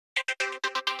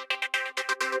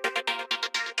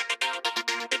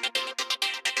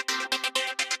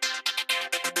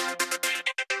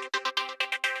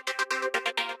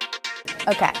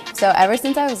Okay, so ever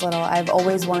since I was little, I've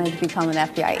always wanted to become an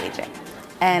FBI agent.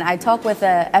 And I talked with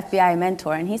a FBI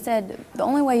mentor, and he said the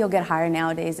only way you'll get hired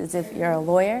nowadays is if you're a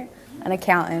lawyer, an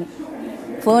accountant,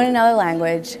 fluent in another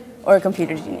language, or a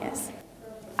computer genius.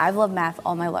 I've loved math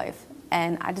all my life,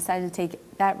 and I decided to take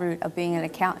that route of being an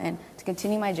accountant to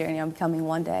continue my journey on becoming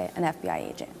one day an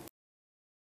FBI agent.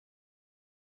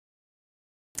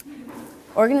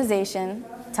 Organization,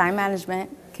 time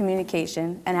management,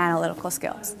 communication, and analytical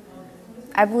skills.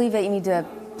 I believe that you need to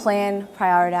plan,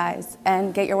 prioritize,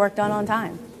 and get your work done on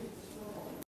time.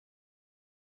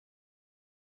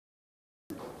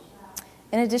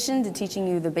 In addition to teaching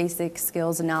you the basic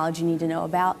skills and knowledge you need to know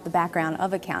about the background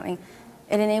of accounting,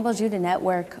 it enables you to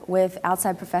network with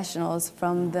outside professionals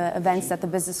from the events that the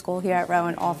business school here at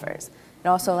Rowan offers. It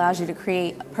also allows you to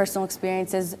create personal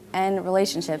experiences and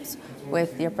relationships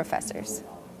with your professors.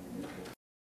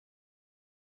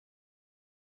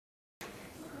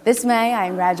 This May, I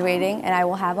am graduating and I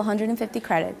will have 150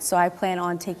 credits, so I plan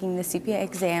on taking the CPA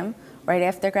exam right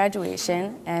after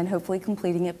graduation and hopefully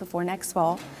completing it before next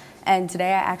fall. And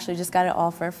today I actually just got an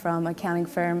offer from an accounting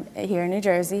firm here in New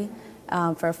Jersey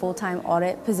for a full-time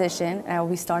audit position, and I will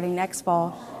be starting next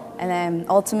fall. And then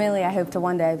ultimately I hope to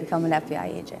one day become an FBI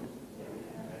agent.